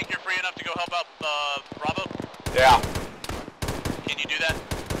 do you think you're free enough to go help out Bravo? Yeah. Can you do that?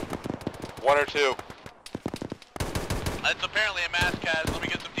 1 or 2. It's apparently a mass cast. Let me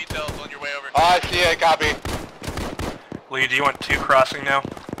get some details on your way over. I see it, copy. Lee, do you want 2 crossing now?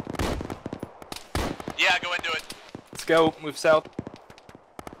 Yeah, go ahead and do it. Let's go, move south.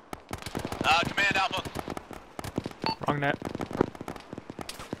 Command Alpha. Wrong net.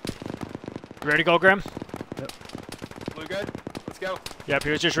 You ready to go, Graham? Yep. Blue good? Let's go. Yep, he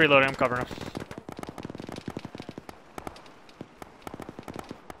was just reloading. I'm covering him.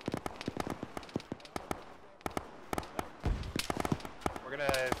 We're gonna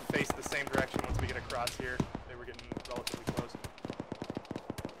face the same direction once we get across here. They were getting relatively close.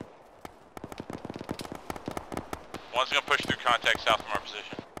 One's gonna push through contact south from our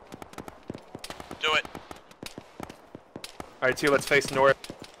position. Do it. Alright, 2, let's face north.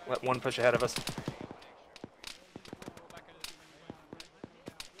 Let 1 push ahead of us.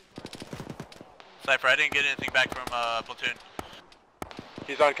 Cypher, I didn't get anything back from platoon.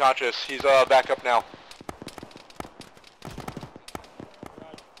 He's unconscious. He's back up now.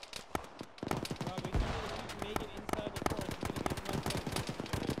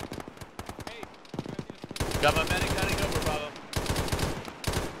 Got my medic cutting over, Bravo.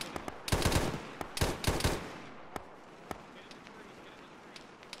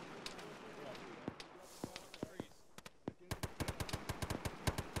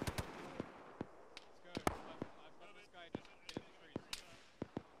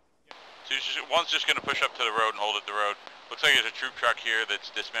 One's just gonna push up to the road and hold at the road. Looks like there's a troop truck here that's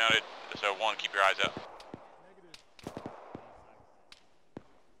dismounted, so 1, keep your eyes out.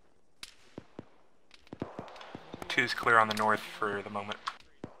 Two's clear on the north for the moment.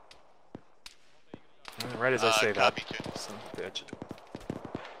 Right as I say that. Son of a bitch.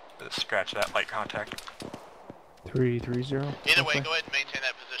 Scratch that light contact. 330. Either way, go ahead and maintain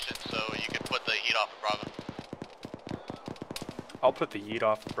that position so you can put the heat off of Bravo. I'll put the yeet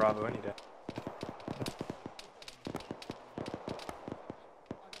off of Bravo any day.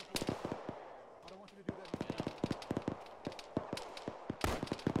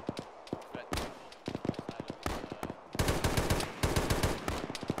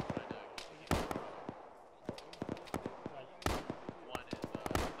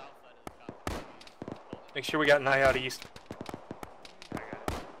 Make sure we got an eye out east.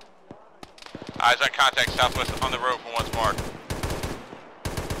 Eyes on contact southwest on the road from one's mark.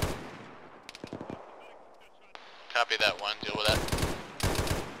 Copy that 1, deal with that.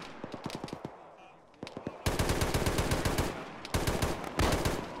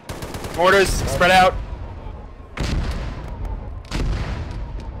 Mortars, spread out.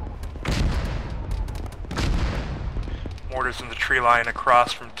 Mortars in the tree line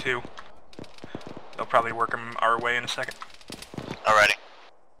across from 2. They'll probably work them our way in a second. Alrighty.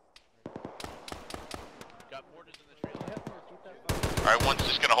 Alright, 1's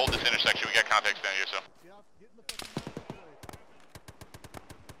just gonna hold this intersection. We got contacts down here, so.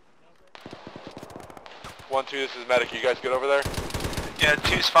 1, 2, this is medic. You guys good over there? Yeah,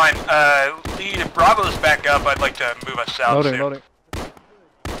 2's fine. Lead, if Bravo's back up, I'd like to move us south soon. Loading.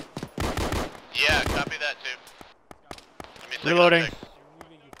 Yeah, copy that too. Give me a second, Reloading.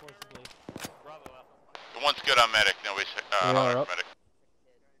 The 1's good on medic. Nobody's on up. medic.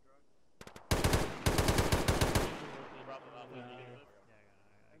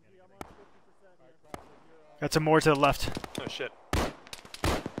 Got some more to the left. Oh shit.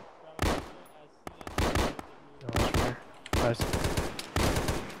 Nice.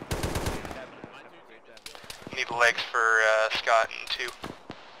 Need legs for Scott and 2.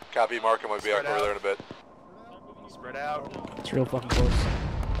 Copy, Mark, and we'll be back over there in a bit. Spread out. It's real fucking close.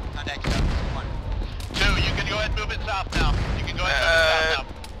 Contact south, 1. 2, you can go ahead and move it south now. You can go ahead and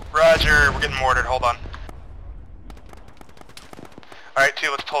move it south now. Roger, we're getting mortared, hold on. Alright,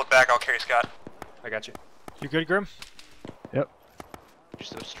 2, let's pull it back, I'll carry Scott. I got you. You good, Grim? Yep. You're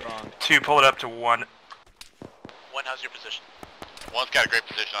so strong. 2, pull it up to 1. 1, how's your position? 1's got a great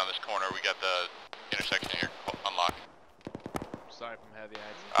position on this corner. We got the intersection here unlocked. Sorry if I'm heavy.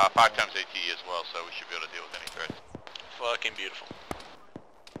 5 times AT as well, so we should be able to deal with any threats. Fucking beautiful.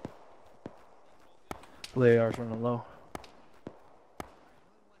 AR's running low.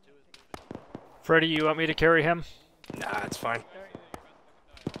 Freddy, you want me to carry him? Nah, it's fine.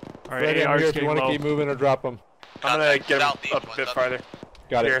 Alright, Freddy, I'm AR's here if you getting want to low. keep moving or drop them. I'm gonna get him southeast, up a bit farther.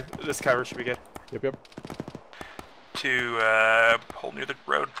 Got Here, it. this cover should be good. Yep. 2, hold near the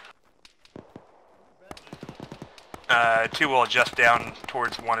road. 2 will adjust down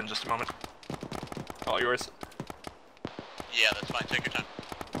towards 1 in just a moment. All yours. Yeah, that's fine. Take your time.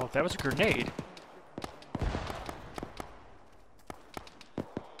 Oh, that was a grenade.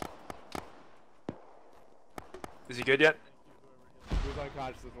 Is he good yet? Who's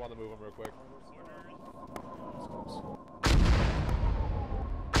unconscious? Just want to move him real quick.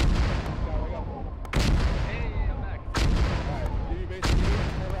 Hey, I'm back. Alright, give me basic needs.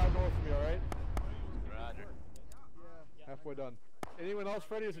 Come around north of me, alright? Roger. Halfway done. Anyone else,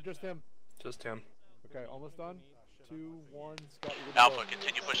 Freddy, or is it just him? Just him. Okay, almost done? 2, 1's got you. Alpha,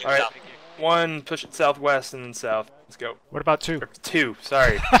 continue pushing All right, south. 1, push it southwest and then south. Let's go. What about 2? Or 2,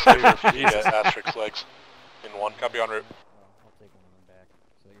 sorry. 2, Jesus. Yeah, asterisk legs. In 1, copy en route. I'll take one of them back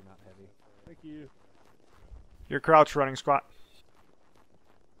so you're not heavy. Thank you. Your crouch running squat.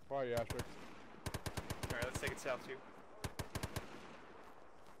 Fire, asterisk. Alright, let's take it south too.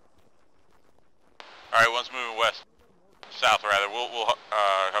 Alright, one's moving west. South, rather. We'll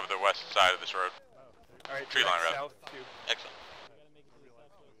cover the west side of this road. Alright, Tree line, rather. south too. Excellent.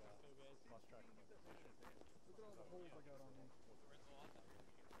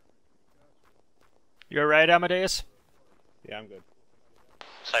 You alright, Amadeus? Yeah, I'm good.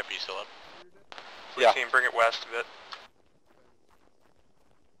 Cypher, you still up? Yeah. Team, bring it west a bit.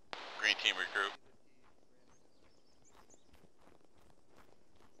 Green team regroup.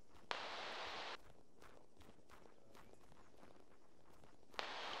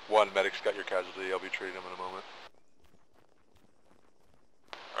 One medic's got your casualty. I'll be treating him in a moment.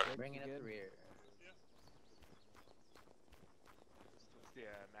 Alright. Bringing up the rear. What's the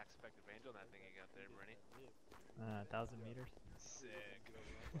max effective range on that thing you got there, Bernie? 1,000 meters. Sick.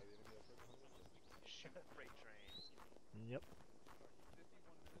 Freight train. Yep. I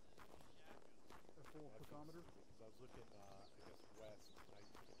was looking, I guess, west, and I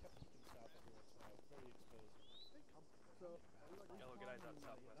kept looking south every once in a while. It's very exposed. Yellow, get eyes out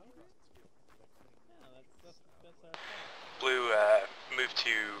southwest. That's our Blue, move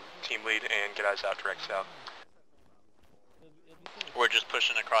to team lead and get eyes out direct south. We're just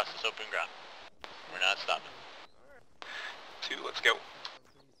pushing across this open ground. We're not stopping. 2, let's go.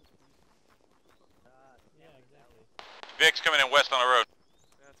 Yeah, exactly. Vic's coming in west on the road.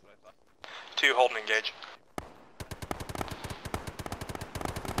 That's what I thought. 2, hold and engage.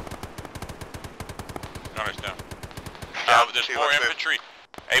 Gunner's down. Down, There's 2, more let's move. infantry.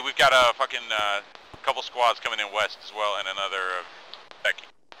 Hey, we've got a fucking couple squads coming in west as well, and another Becky.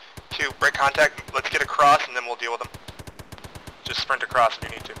 2, break contact. Let's get across and then we'll deal with them. Just sprint across if you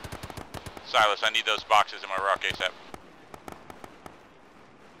need to. Silas, I need those boxes in my rock ASAP.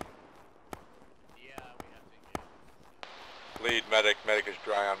 Yeah, we have to get. Lead medic. Medic is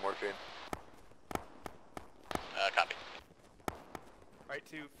dry on morphine. Copy. Alright,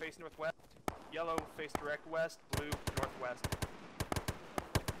 2, face northwest. Yellow, face direct west. Blue, northwest.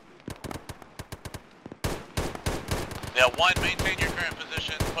 Yeah, 1, maintain your current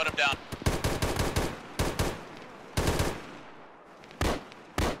position. Put him down.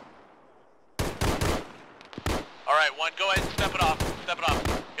 Alright, 1, go ahead and step it off. Step it off.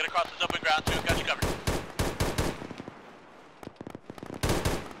 Get across this open ground. 2, got you covered.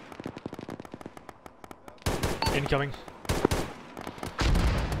 Incoming.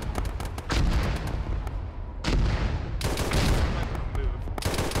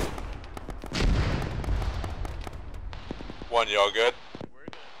 One, y'all good?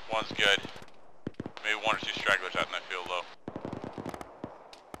 One's good. Maybe 1 or 2 stragglers out in that field low.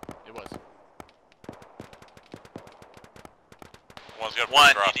 It was. One's got to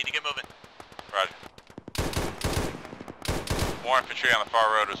 1, cross. you need to get moving. Roger. More infantry on the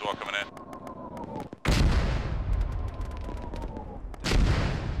far road as well coming in.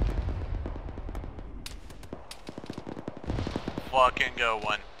 Fucking go,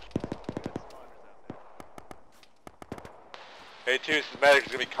 1. Hey, 2, this is medic. There's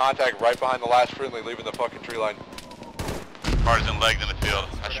gonna be contact right behind the last friendly, leaving the fucking tree line. Partisan legged in the field.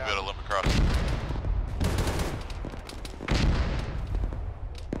 I should be able to limp across.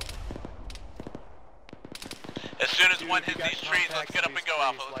 As soon as Dude, 1 if you hits got these trees, let's contacts get up in and these go,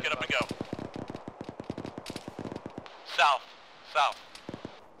 Alpha. trees, Let's get light up and them go. South. South.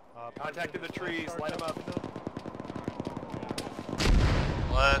 Contacted the trees, light them up.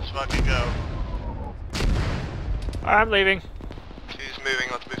 Let's fucking go. I'm leaving. 2's moving,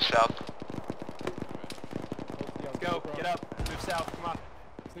 let's move south. Let's go, get up, move south, come on.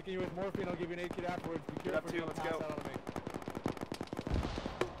 Sticking you with morphine, I'll give you an 8 kit afterwards. Be Get up careful, too, let's pass go. out on me.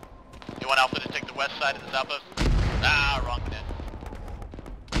 You want Alpha to take the west side of this outpost? Ah, wrong net.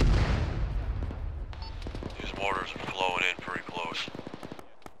 These mortars are flowing in pretty close.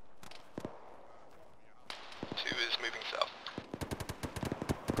 2 is moving south.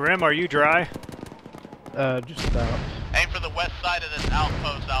 Grim, are you dry? Just about. Aim for the west side of this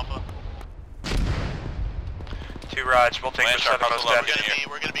outpost, Alpha. 2 rides, we'll take the Landshark southernmost hustle up. end.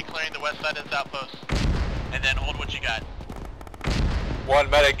 We're gonna be clearing the west side of this outpost. And then hold what you got. 1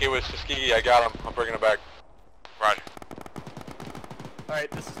 medic, it was Tuskegee. I got him. I'm bringing him back. Roger. Alright,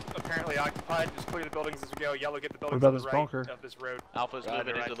 this is apparently occupied. Just clear the buildings as we go. Yellow, get the buildings about on the this right bunker? of this road. Alpha's Roger,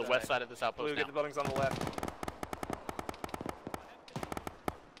 moving right into the side. west side of this outpost Blue, now. get the buildings on the left.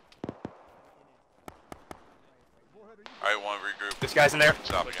 Alright, one regroup. This guy's in there.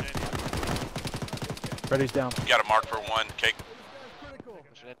 Stop again. Freddy's down. You got a mark for one, Cake.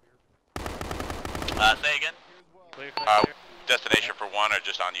 Say again. Destination for one or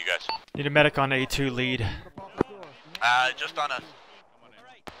just on you guys? Need a medic on A2 lead. Just on us.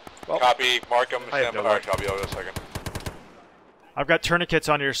 Well, copy, mark him, I have stand no by. luck. Copy, hold on a second. I've got tourniquets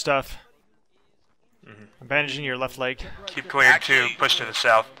on your stuff. I'm bandaging your left leg. Keep clear to push to the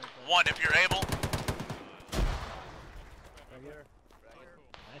south. One, if you're able.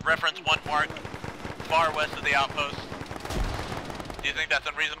 Reference one mark, far west of the outpost. Do you think that's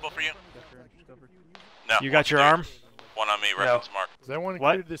unreasonable for you? No. You got your arm? One on me, reference mark. Does anyone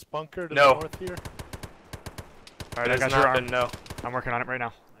What? include this bunker to No. the north here? Alright, I It got has your not arm. been, no. I'm working on it right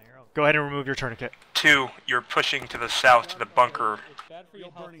now. Go ahead and remove your tourniquet. 2, you're pushing to the south to the bunker.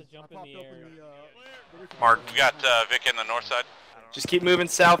 Mark. We got Vic in the north side. Just keep moving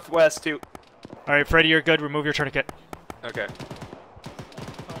southwest too. Alright, Freddy, you're good. Remove your tourniquet. Okay.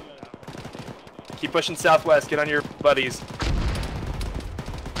 Keep pushing southwest. Get on your buddies.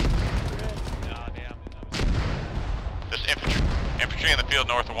 There's infantry in the field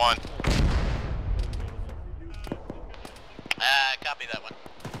north of 1. Copy that one.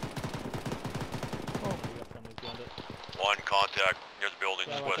 One contact near the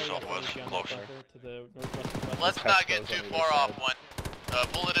buildings, west southwest, close. Let's not get too far off one.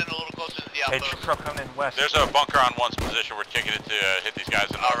 Pull it in a little closer to the Hey, outpost. truck coming in west. There's a bunker on one's position. We're kicking it to hit these guys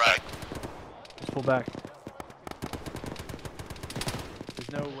in the north side. Let's pull back.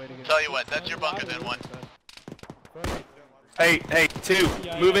 There's no way to get. Tell you what, that's your bunker then, one. Hey, 2,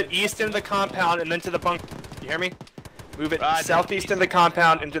 move it east into the compound and then to the bunker. You hear me? Move it southeast into the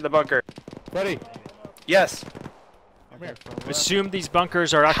compound into the bunker. Ready? Yes. Assume these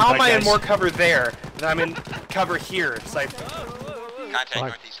bunkers are occupied, How am I in guys. more cover there than I'm in cover here, Cypher? Contact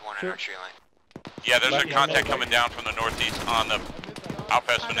northeast 1 on our tree line. Yeah, there's a contact coming down from the northeast on the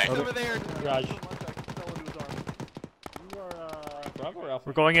outpost for Nate. Over there. Raj.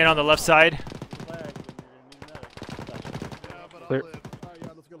 We're going in on the left side. Clear.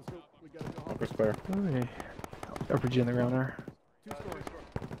 Bunker's clear. Okay. RPG on the ground there.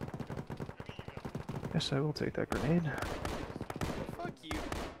 Yes, I will take that grenade. Fuck you.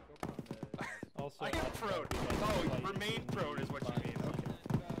 I got prone. Oh, remain prone is what you mean.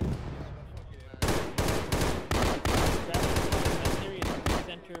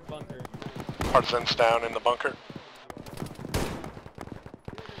 Center bunker. Partisans down in the bunker.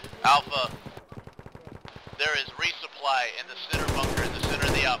 Alpha. There is resupply in the center bunker, in the center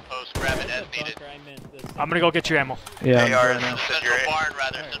of the outpost. Grab it as needed. I'm gonna go get you ammo. Yeah. AR is central barn,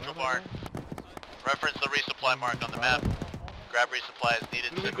 rather. Central barn. Reference the resupply mark on the map. Grab resupply as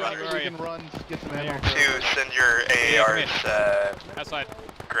needed. Send runners. We can run, get some ammo. 2, send your ARs, Outside.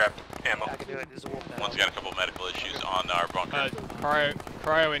 grab ammo. One's got a couple medical issues on our bunker.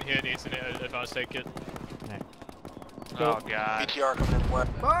 Cryo in here needs an advanced aid kit. Oh god. BTR coming in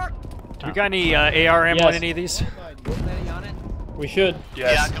west. Do we got any AR ammo on any of these? We should.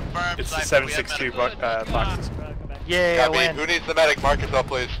 Yes. Yeah, confirmed. It's the Cypher, we have 762 medical. boxes. Yay, copy. Who needs the medic? Mark yourself,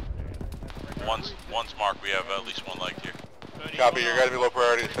 please. One's marked. We have at least one leg here. Copy, you're gonna be low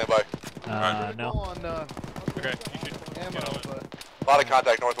priority. Stand by. No. Okay, you should Ammo, but A lot of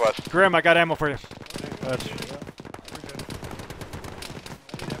contact northwest. Grim, I got ammo for you.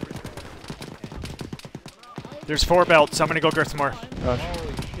 There's 4 belts. I'm gonna go get some more.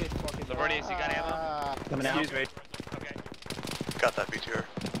 Lavernius, you got ammo? Coming out. Excuse me. Got that BTR.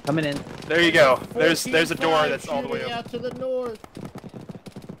 Coming in. There you go. There's a door that's all the way up. out to the north.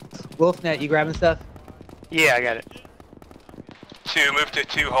 Wolfnet, you grabbing stuff? Yeah, I got it. 2, move to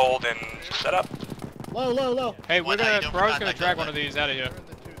 2, hold, and set up. Low. Hey, we're gonna drag one of these out of here.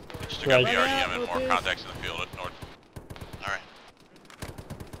 Just took out BRDM and more contacts in the field at north. Alright.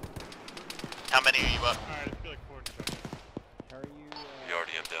 How many are you up? You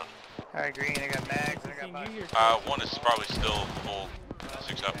already have down. Alright, green, I got mags, I got boxes. One is probably still full,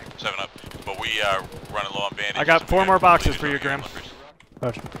 6 up, 7 up, but we running low on bandages. I got 4 more boxes for you, Grim.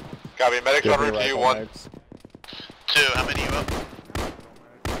 Copy, medics on route to you, 1. 2, how many are you up?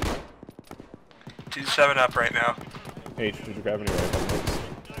 2 7 up right now. H, did you grab any rifles?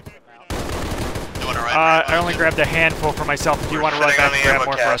 Doing alright? I only grabbed a handful for myself. If you want to run back and grab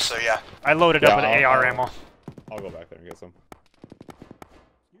more for us. So yeah. I loaded up with AR ammo. I'll go back there and get some.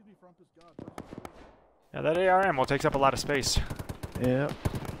 Yeah, that AR ammo takes up a lot of space. Yeah.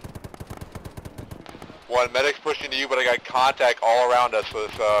 1, medics pushing to you, but I got contact all around us, so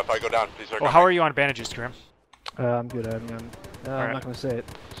if I go down, please start Well, how are you on bandages, Grim? I'm good. I'm not gonna say it.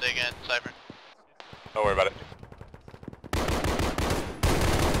 Say again, Cypher. Don't worry about it.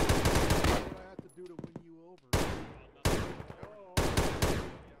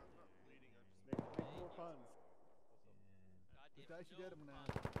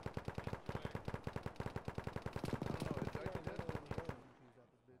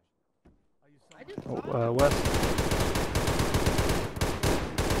 Oh, west.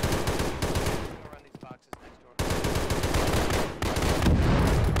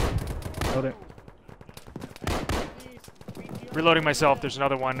 Load it. Reloading myself. There's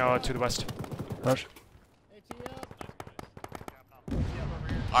another one to the west. Rush.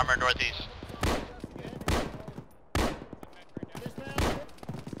 Armor northeast.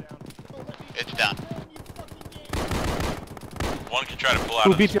 It's down. One can try to pull out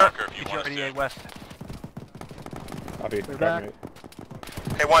of this bunker if you want to. West. Copy.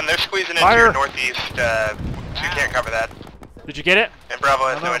 Hey, one, they're squeezing into Fire. your northeast, so you can't cover that. Did you get it? And Bravo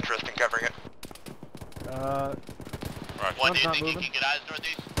has no interest in covering it. One, do you think you can get eyes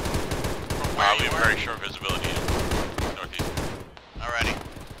northeast? We have very short visibility in northeast. Alrighty.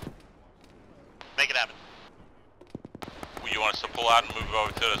 Make it happen. You want us to pull out and move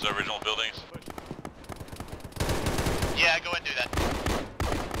over to those original buildings? Yeah, go ahead and do that.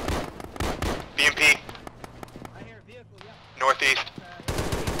 BMP. Northeast.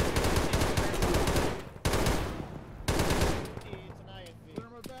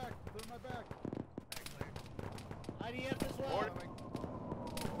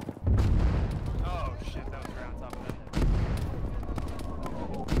 Oh shit, that was right on top of that.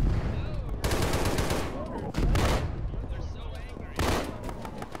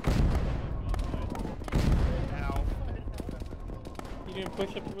 Ow. You didn't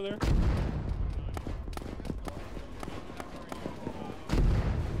push up over there?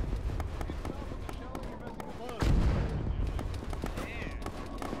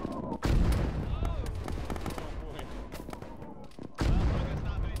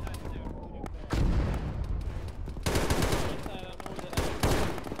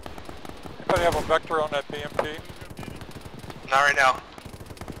 Anybody have a vector on that BMP? Not right now.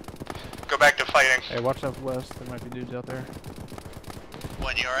 Go back to fighting. Hey, watch out west. There might be dudes out there.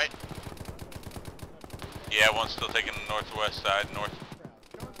 One, you alright? Yeah, one's still taking the northwest side, north.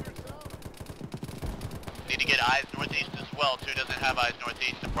 Need to get eyes northeast as well. 2 doesn't have eyes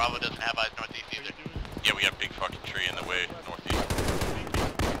northeast, and Bravo doesn't have eyes northeast either. Yeah, we got a big fucking tree in the way northeast.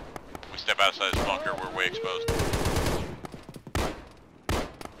 We step outside this bunker, we're way exposed.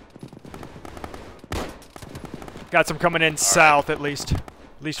 Got some coming in south at least. At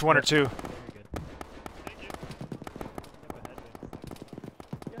least one or two.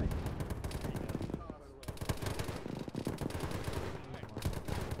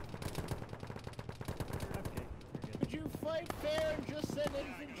 Could you fight fair and just send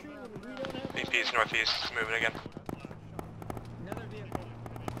infantry when we don't have... BP's northeast, moving again.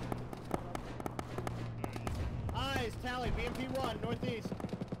 Eyes, tally, BMP 1, northeast.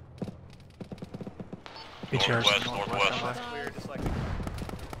 Northwest, northwest. Clear, just like...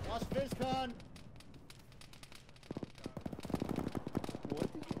 Lost FizzCon.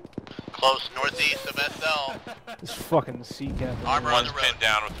 Close northeast of SL. This fucking sea captain. Armor on One's the road. pinned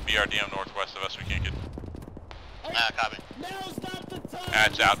down with the BRDM northwest of us, we can't get. Copy. Now's not the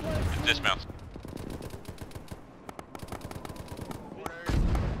time. It's out. It dismounts.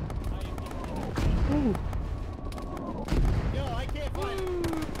 Yo, I can't find it.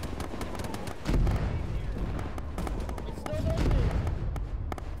 It's still northeast.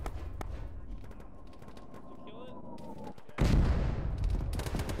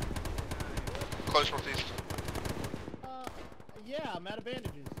 Close northeast. Yeah, I'm out of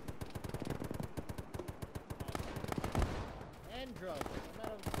bandages. And drugs. I'm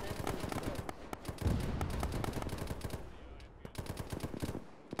out of bandages and drugs.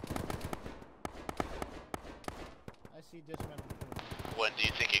 I see dismount. One, do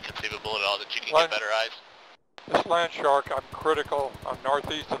you think it conceivable at all that you can get better eyes? This land shark, I'm critical. I'm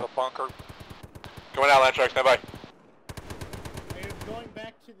northeast of the bunker. Going out, land shark, stand by. Are you going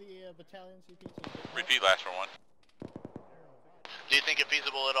back to the battalion CPT? Repeat last one. Do you think it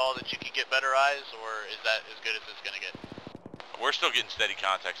feasible at all that you can get better eyes, or is that as good as it's gonna get? We're still getting steady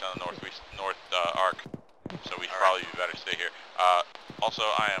contacts on the north arc, so we'd probably be better stay here. Also,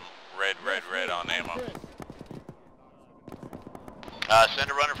 I am red on ammo.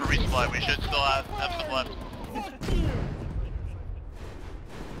 Send a runner for resupply. We should still have some left.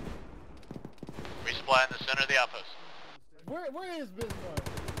 Resupply in the center of the outpost. Where is Bismarck?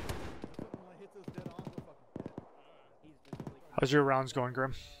 How's your rounds going,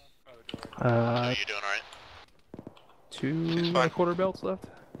 Grim? So you doing alright? 2¼ belts left.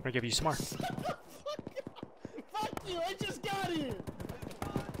 I'm gonna give you some more. Fuck you! I just got here.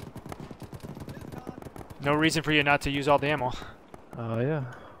 No reason for you not to use all the ammo. Oh yeah.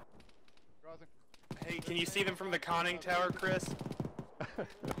 Hey, can you see them from the conning tower, Chris?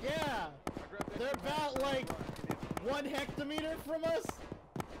 Yeah! They're about like 1 hectometer from us?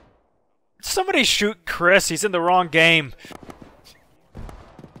 Somebody shoot Chris, he's in the wrong game.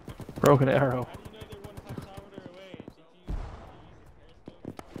 Broken arrow.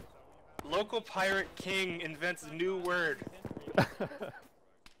 Local pirate king invents a new word.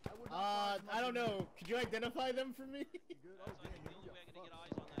 I don't know. Could you identify them for me?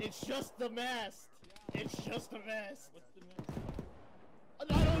 It's just the mast. It's just a mast. I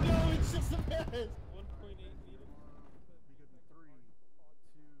don't know. It's just a mast. 1.8 meters.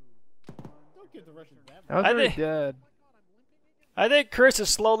 Don't give the Russians that. I was already dead. I think Chris is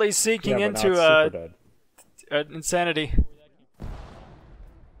slowly sinking into insanity. You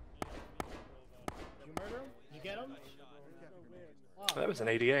murder him? You get him? Oh, that was an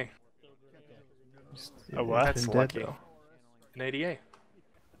ADA. A what? That's lucky. Though. An ADA.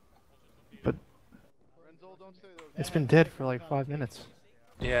 But it's been dead for like 5 minutes.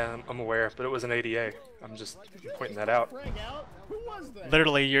 Yeah, I'm aware, but it was an ADA. I'm just pointing that out. Who was that?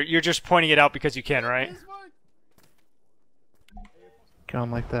 Literally, you're just pointing it out because you can, right? Gone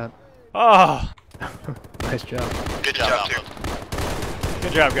like that. Oh! Nice job. Good job, too.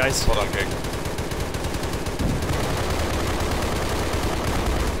 Good job, guys. Hold on, Cake.